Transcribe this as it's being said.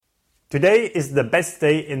Today is the best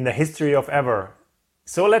day in the history of ever.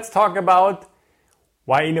 So let's talk about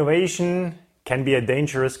why innovation can be a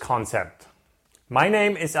dangerous concept. My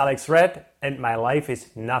name is AlexRed and my life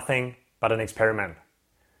is nothing but an experiment.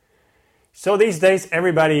 So these days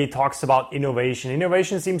everybody talks about innovation.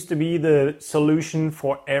 Innovation seems to be the solution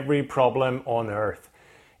for every problem on earth.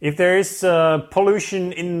 If there is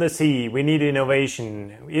pollution in the sea, we need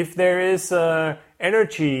innovation. If there is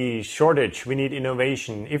energy shortage, we need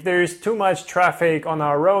innovation. If there is too much traffic on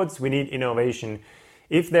our roads, we need innovation.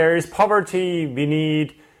 If there is poverty, we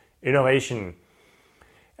need innovation.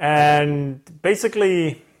 And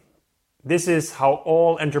basically, this is how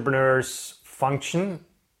all entrepreneurs function.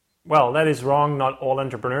 Well, that is wrong, not all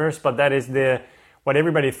entrepreneurs, but that is what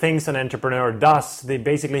everybody thinks an entrepreneur does.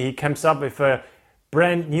 He comes up with a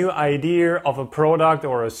brand new idea of a product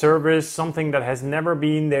or a service, something that has never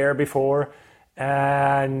been there before.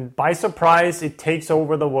 And by surprise, it takes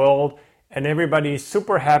over the world and everybody is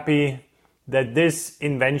super happy that this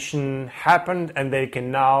invention happened and they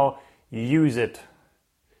can now use it.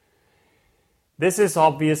 This is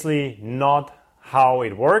obviously not how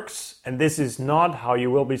it works, and this is not how you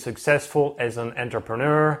will be successful as an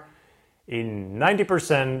entrepreneur in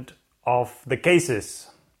 90% of the cases.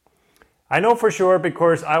 I know for sure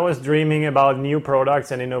because I was dreaming about new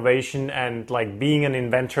products and innovation and like being an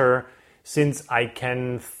inventor since I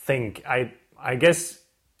can think. I guess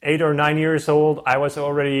 8 or 9 years old, I was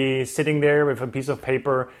already sitting there with a piece of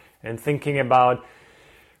paper and thinking about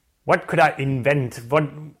what could I invent?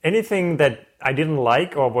 Anything that I didn't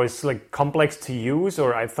like or was like complex to use,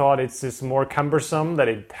 or I thought it's just more cumbersome that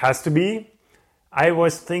it has to be. I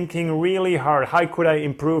was thinking really hard, how could I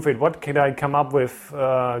improve it? What could I come up with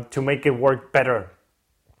to make it work better?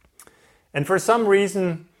 And for some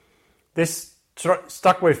reason, this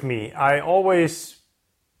stuck with me. I always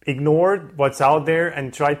ignored what's out there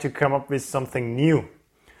and tried to come up with something new.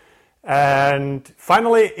 And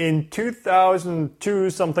finally, in 2002,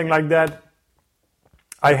 something like that,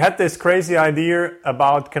 I had this crazy idea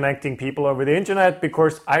about connecting people over the internet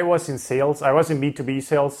because I was in sales. I was in B2B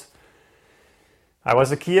sales. I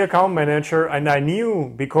was a key account manager, and I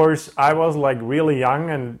knew because I was like really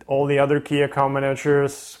young and all the other key account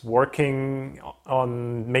managers working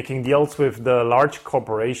on making deals with the large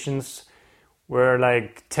corporations were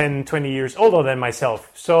like 10, 20 years older than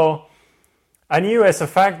myself. So I knew as a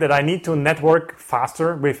fact that I need to network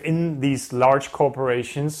faster within these large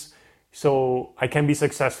corporations so I can be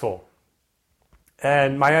successful.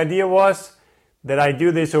 And my idea was that I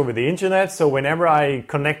do this over the internet, so whenever I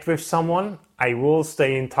connect with someone, I will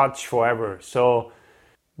stay in touch forever. So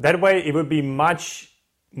that way it would be much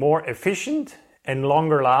more efficient and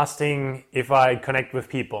longer lasting if I connect with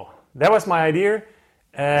people. That was my idea.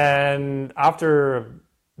 And after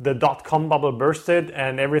the .com bubble bursted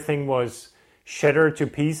and everything was shattered to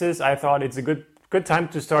pieces, I thought it's a good time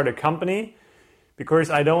to start a company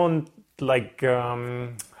because I don't like,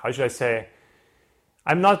 how should I say,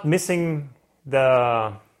 I'm not missing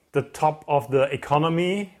the top of the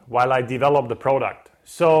economy while I develop the product.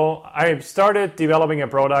 So I started developing a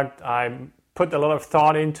product. I put a lot of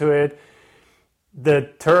thought into it.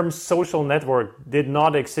 The term social network did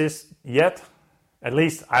not exist yet. At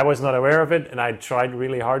least I was not aware of it, and I tried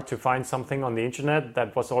really hard to find something on the internet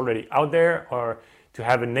that was already out there or to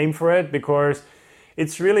have a name for it, because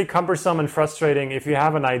it's really cumbersome and frustrating if you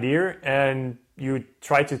have an idea and you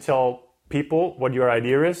try to tell people what your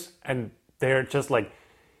idea is and they're just like,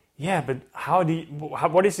 yeah, but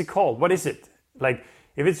what is it called? What is it? Like,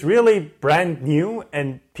 if it's really brand new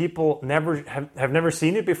and people have never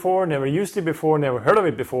seen it before, never used it before, never heard of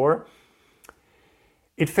it before,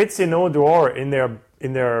 it fits in no drawer in their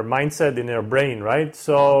mindset, in their brain, right?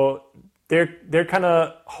 So they're kind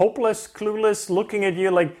of hopeless, clueless, looking at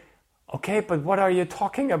you like, okay, but what are you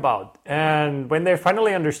talking about? And when they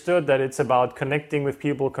finally understood that it's about connecting with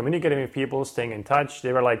people, communicating with people, staying in touch,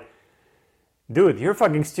 they were like, dude, you're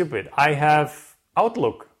fucking stupid. I have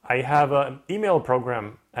Outlook. I have an email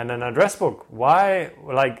program and an address book. Why,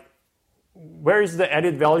 where is the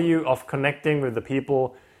added value of connecting with the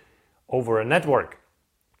people over a network?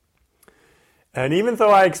 And even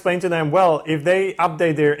though I explained to them, well, if they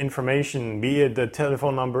update their information, be it the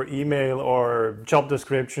telephone number, email, or job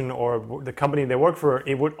description, or the company they work for,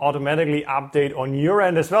 it would automatically update on your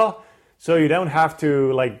end as well. So you don't have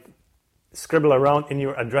to scribble around in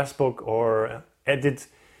your address book or edit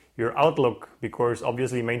your Outlook, because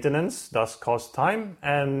obviously maintenance does cost time.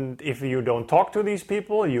 And if you don't talk to these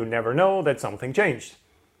people, you never know that something changed.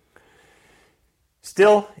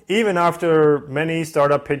 Still, even after many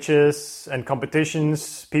startup pitches and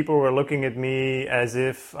competitions, people were looking at me as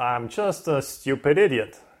if I'm just a stupid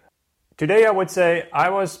idiot. Today, I would say I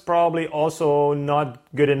was probably also not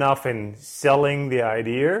good enough in selling the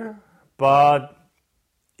idea, but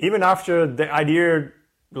even after the idea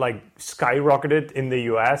like skyrocketed in the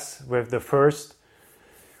US with the first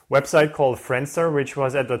website called Friendster, which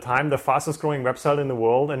was at the time the fastest growing website in the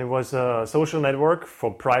world, and it was a social network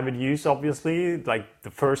for private use, obviously, like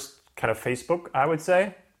the first kind of Facebook, I would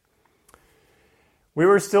say. We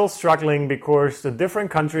were still struggling because the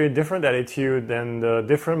different country, different attitude, and the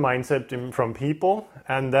different mindset from people.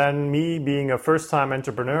 And then me being a first-time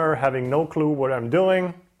entrepreneur, having no clue what I'm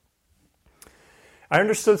doing. I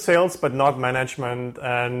understood sales, but not management.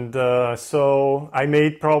 And so I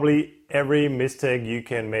made probably every mistake you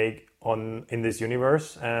can make in this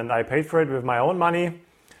universe. And I paid for it with my own money.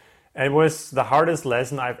 It was the hardest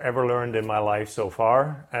lesson I've ever learned in my life so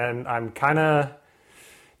far. And I'm kind of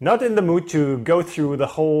not in the mood to go through the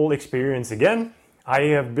whole experience again. I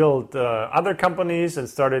have built other companies and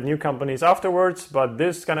started new companies afterwards, but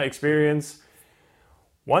this kind of experience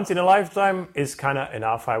once in a lifetime is kind of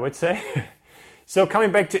enough, I would say. So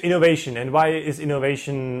coming back to innovation, and why is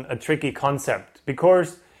innovation a tricky concept?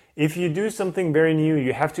 Because if you do something very new,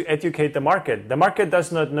 you have to educate the market. The market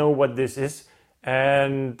does not know what this is,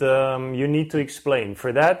 and you need to explain.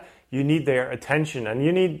 For that, you need their attention, and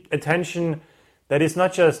you need attention that is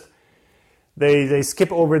not just they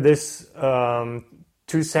skip over this 2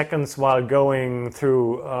 seconds while going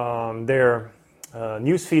through their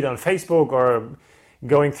newsfeed on Facebook or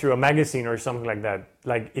going through a magazine or something like that.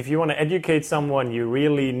 Like if you want to educate someone, you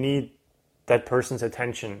really need that person's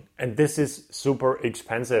attention. And this is super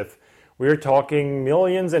expensive. We're talking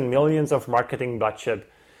millions and millions of marketing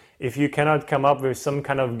budget. If you cannot come up with some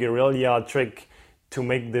kind of guerrilla trick to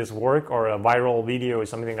make this work, or a viral video or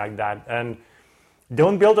something like that. And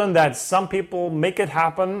don't build on that. Some people make it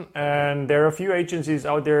happen, and there are a few agencies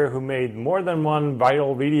out there who made more than one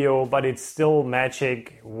viral video, but it's still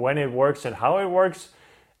magic when it works and how it works.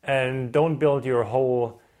 And don't build your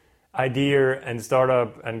whole idea and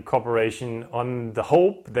startup and corporation on the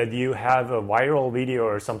hope that you have a viral video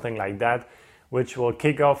or something like that, which will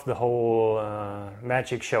kick off the whole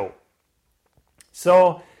magic show.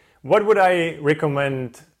 So what would I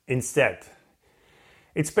recommend instead?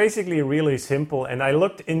 It's basically really simple, and I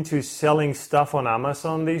looked into selling stuff on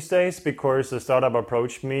Amazon these days because a startup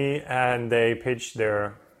approached me and they pitched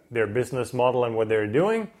their business model and what they're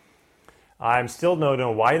doing. I still don't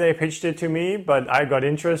know why they pitched it to me, but I got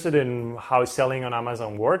interested in how selling on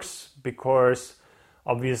Amazon works because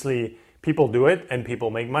obviously people do it and people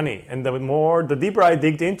make money. And the deeper I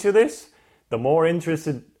digged into this, the more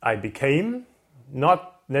interested I became,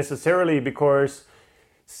 not necessarily because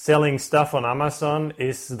selling stuff on Amazon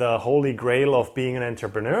is the holy grail of being an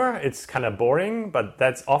entrepreneur. It's kind of boring, but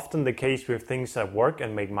that's often the case with things that work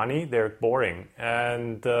and make money. They're boring.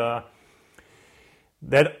 And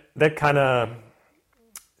that kind of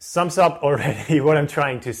sums up already what I'm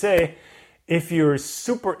trying to say. If you're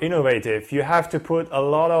super innovative, you have to put a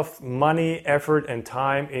lot of money, effort, and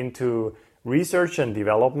time into research and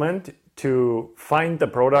development to find the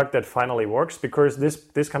product that finally works, because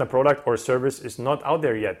this kind of product or service is not out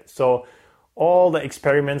there yet. So all the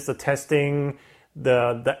experiments, the testing,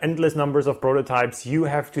 the endless numbers of prototypes, you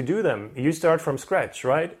have to do them. You start from scratch,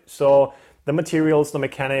 right? So the materials, the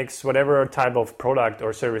mechanics, whatever type of product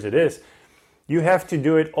or service it is, you have to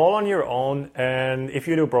do it all on your own. And if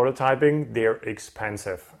you do prototyping, they're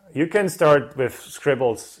expensive. You can start with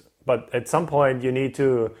scribbles, but at some point you need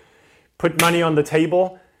to put money on the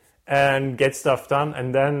table and get stuff done,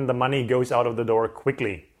 and then the money goes out of the door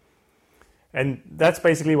quickly. And that's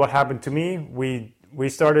basically what happened to me. We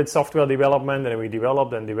started software development, and we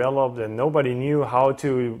developed, and nobody knew how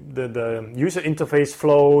the user interface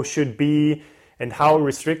flow should be, and how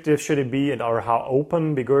restrictive should it be, or how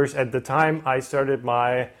open, because at the time I started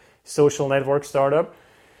my social network startup,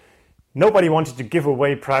 nobody wanted to give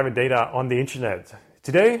away private data on the internet.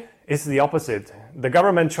 Today, it's the opposite. The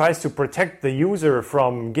government tries to protect the user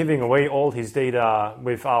from giving away all his data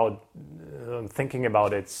without thinking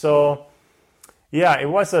about it. So yeah, it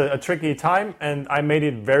was a tricky time, and I made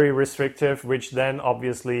it very restrictive, which then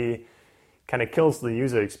obviously kind of kills the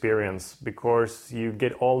user experience, because you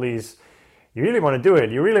get all these, you really want to do it,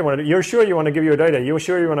 you're sure you want to give your data, you're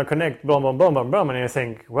sure you want to connect, boom, boom, boom, boom, boom, and you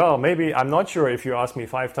think, well, maybe I'm not sure if you ask me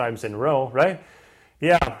 5 times in a row, right?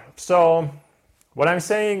 Yeah, so what I'm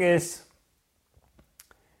saying is,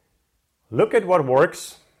 look at what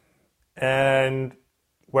works, and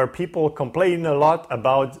where people complain a lot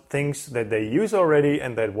about things that they use already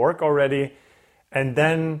and that work already, and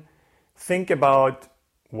then think about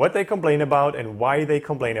what they complain about and why they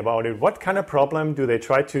complain about it. What kind of problem do they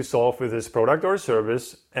try to solve with this product or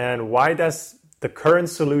service? And why does the current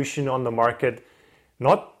solution on the market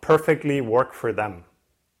not perfectly work for them?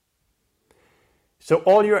 So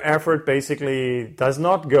all your effort basically does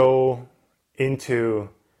not go into,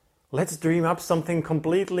 let's dream up something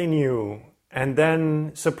completely new and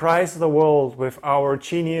then surprise the world with our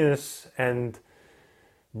genius and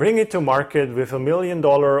bring it to market with $1 million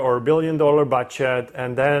or $1 billion budget,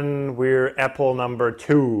 and then we're Apple number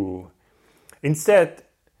 2. Instead,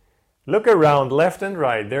 look around left and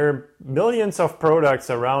right. There are millions of products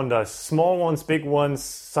around us, small ones, big ones.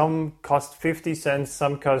 Some cost 50 cents,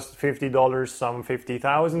 some cost $50, some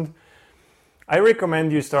 50,000. I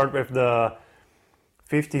recommend you start with the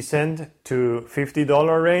 50 cent to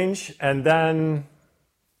 $50 range, and then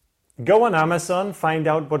go on Amazon, find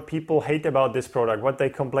out what people hate about this product, what they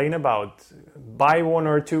complain about. Buy 1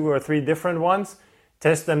 or 2 or 3 different ones,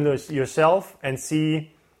 test them yourself and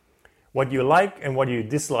see what you like and what you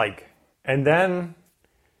dislike. And then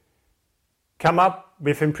come up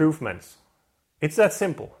with improvements. It's that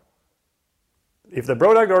simple. If the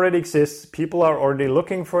product already exists, people are already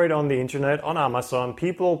looking for it on the internet, on Amazon,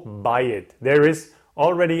 people buy it. There is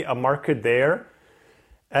already a market there.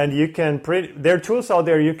 And there are tools out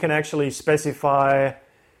there you can actually specify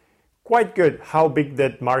quite good how big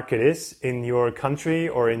that market is in your country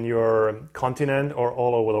or in your continent or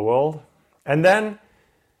all over the world. And then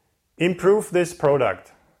improve this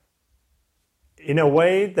product in a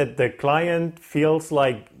way that the client feels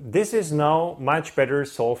like this is now much better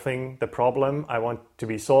solving the problem I want to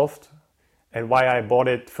be solved and why I bought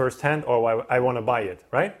it firsthand or why I want to buy it,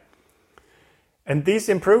 right? And these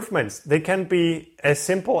improvements, they can be as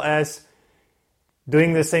simple as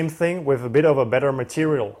doing the same thing with a bit of a better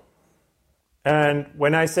material. And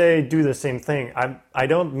when I say do the same thing, I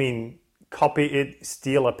don't mean copy it,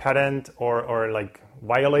 steal a patent, or like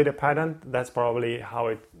violate a patent. That's probably how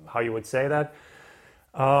you would say that.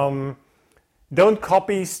 Don't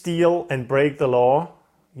copy, steal, and break the law.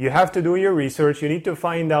 You have to do your research. You need to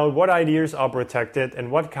find out what ideas are protected and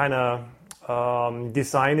what kind of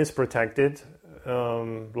design is protected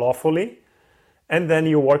lawfully, and then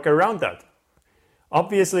you work around that.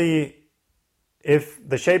 Obviously, if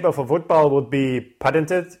the shape of a football would be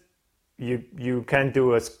patented, you can't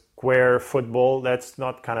do a square football. That's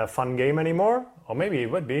not kind of fun game anymore. Or maybe it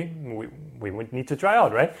would be. We would need to try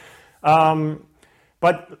out, right?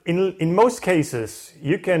 But in most cases,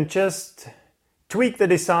 you can just tweak the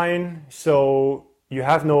design so you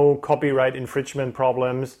have no copyright infringement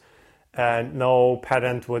problems and no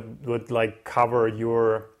patent would like cover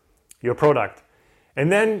your product.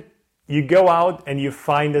 And then you go out and you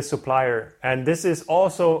find a supplier. And this is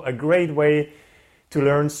also a great way to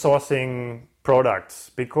learn sourcing products,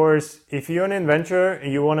 because if you're an inventor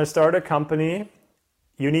and you want to start a company,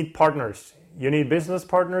 you need partners. You need business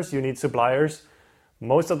partners, you need suppliers.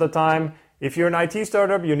 Most of the time, if you're an IT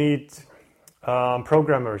startup, you need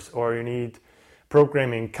programmers, or you need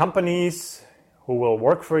programming companies who will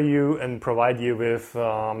work for you and provide you with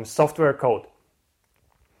software code.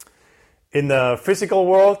 In the physical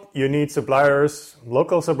world, you need suppliers,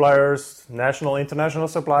 local suppliers, national, international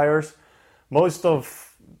suppliers. Most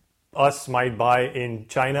of us might buy in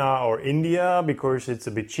China or India because it's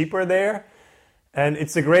a bit cheaper there. And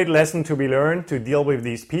it's a great lesson to be learned to deal with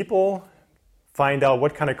these people, find out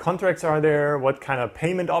what kind of contracts are there, what kind of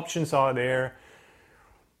payment options are there,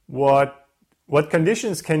 what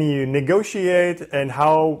conditions can you negotiate, and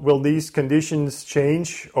how will these conditions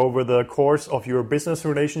change over the course of your business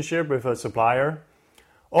relationship with a supplier.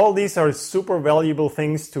 All these are super valuable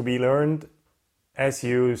things to be learned as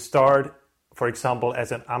you start, for example,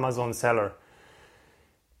 as an Amazon seller.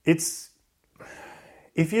 If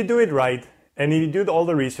you do it right and you do all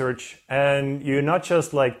the research and you're not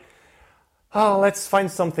just like, let's find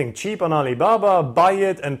something cheap on Alibaba, buy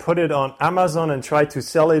it and put it on Amazon and try to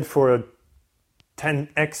sell it for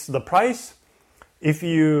 10x the price. If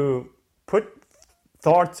you put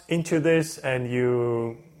thought into this and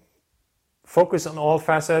you focus on all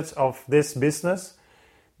facets of this business,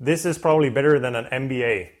 this is probably better than an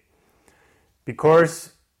MBA,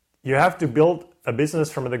 because you have to build a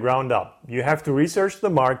business from the ground up. You have to research the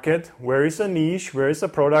market. Where is a niche? Where is a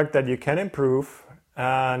product that you can improve?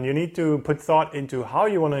 And you need to put thought into how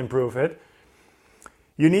you want to improve it.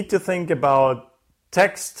 You need to think about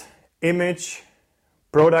text, image,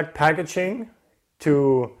 product packaging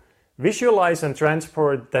to visualize and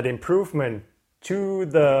transport that improvement to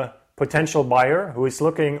the potential buyer who is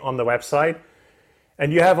looking on the website.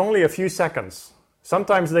 And you have only a few seconds.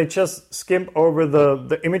 Sometimes they just skim over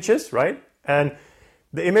the images, right? And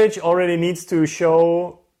the image already needs to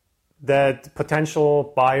show that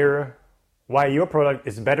potential buyer why your product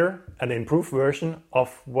is better, an improved version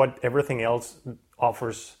of what everything else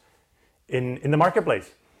offers in the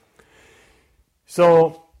marketplace.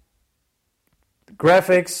 So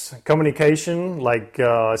graphics, communication, like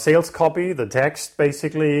sales copy, the text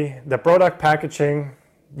basically, the product packaging,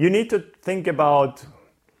 you need to think about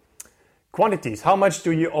quantities. How much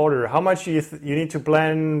do you order? How much you need to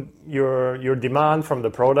plan your demand from the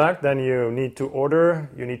product? Then you need to order,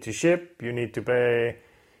 you need to ship, you need to pay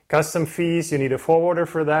custom fees, you need a forwarder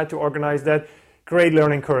for that to organize that. Great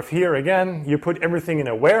learning curve here. Again, you put everything in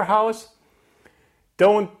a warehouse.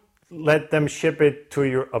 Don't let them ship it to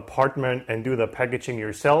your apartment and do the packaging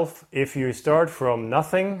yourself. If you start from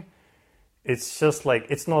nothing, it's just like,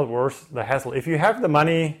 it's not worth the hassle. If you have the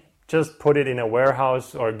money, just put it in a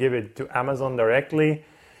warehouse or give it to Amazon directly.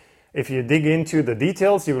 If you dig into the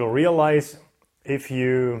details, you will realize if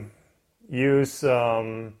you use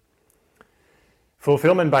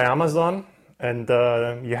Fulfillment by Amazon and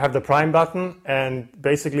you have the Prime button, and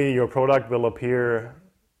basically your product will appear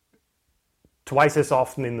twice as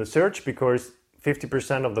often in the search because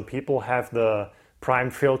 50% of the people have the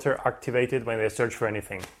Prime filter activated when they search for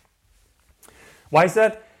anything. Why is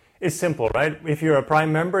that? It's simple, right? If you're a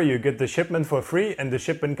Prime member, you get the shipment for free and the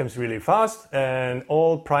shipment comes really fast, and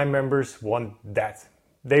all Prime members want that.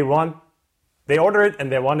 They order it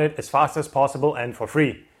and they want it as fast as possible and for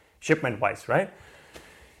free, shipment-wise, right?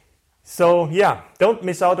 So yeah, don't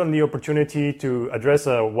miss out on the opportunity to address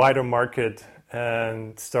a wider market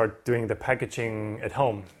and start doing the packaging at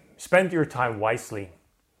home. Spend your time wisely.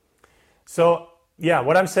 So yeah,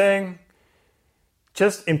 what I'm saying,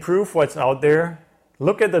 just improve what's out there.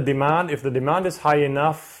 Look at the demand. If the demand is high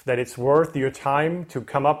enough that it's worth your time to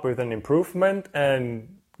come up with an improvement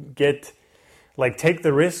and take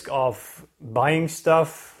the risk of buying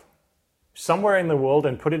stuff somewhere in the world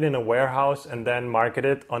and put it in a warehouse and then market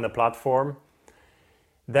it on a platform,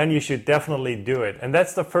 then you should definitely do it. And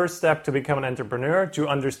that's the first step to become an entrepreneur, to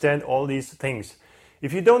understand all these things.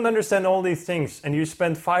 If you don't understand all these things and you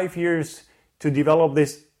spend 5 years to develop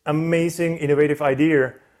this amazing, innovative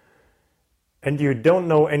idea and you don't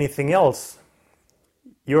know anything else,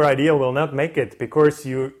 your idea will not make it because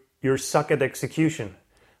you're stuck at execution.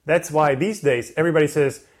 That's why these days everybody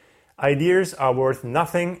says, ideas are worth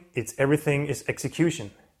nothing, everything is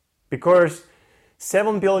execution. Because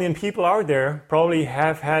 7 billion people out there probably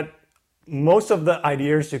have had most of the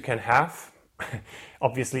ideas you can have.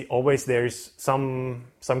 Obviously, always there's some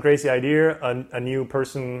crazy idea a new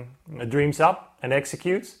person dreams up and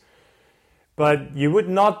executes. But you would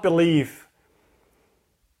not believe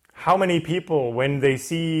how many people, when they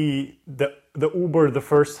see the Uber the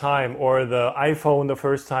first time or the iPhone the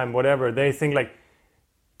first time, whatever, they think like,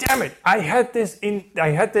 damn it, I had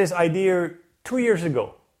this idea 2 years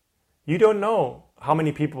ago. You don't know how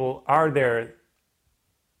many people are there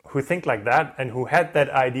who think like that and who had that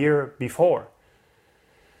idea before.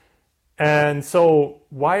 And so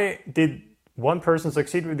why did one person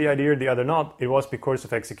succeed with the idea, the other not? It was because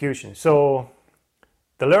of execution. So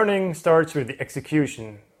the learning starts with the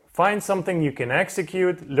execution. Find something you can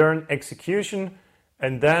execute, learn execution,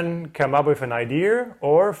 and then come up with an idea,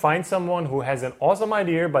 or find someone who has an awesome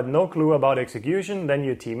idea but no clue about execution. Then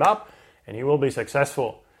you team up and you will be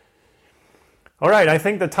successful. All right, I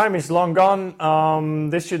think the time is long gone.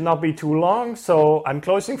 This should not be too long, so I'm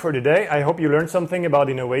closing for today. I hope you learned something about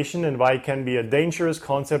innovation and why it can be a dangerous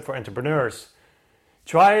concept for entrepreneurs.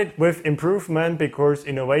 Try it with improvement because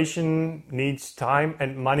innovation needs time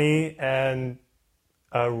and money and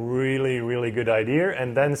a really, really good idea.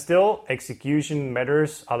 And then still, execution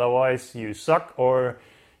matters. Otherwise, you suck or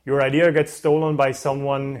your idea gets stolen by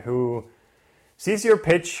someone who sees your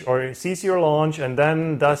pitch or sees your launch and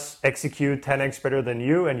then does execute 10x better than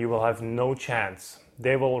you, and you will have no chance.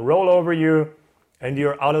 They will roll over you and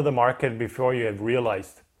you're out of the market before you have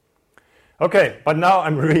realized. Okay, but now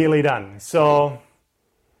I'm really done. So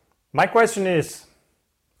my question is,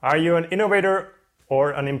 are you an innovator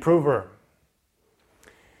or an improver?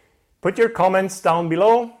 Put your comments down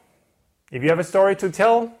below. If you have a story to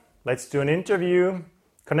tell, let's do an interview.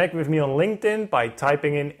 Connect with me on LinkedIn by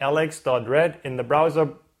typing in alex.red in the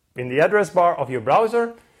browser, in the address bar of your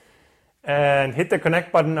browser, and hit the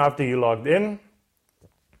connect button after you logged in.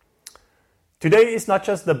 Today is not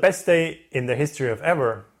just the best day in the history of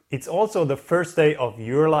ever, it's also the first day of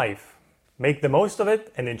your life. Make the most of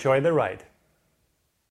it and enjoy the ride.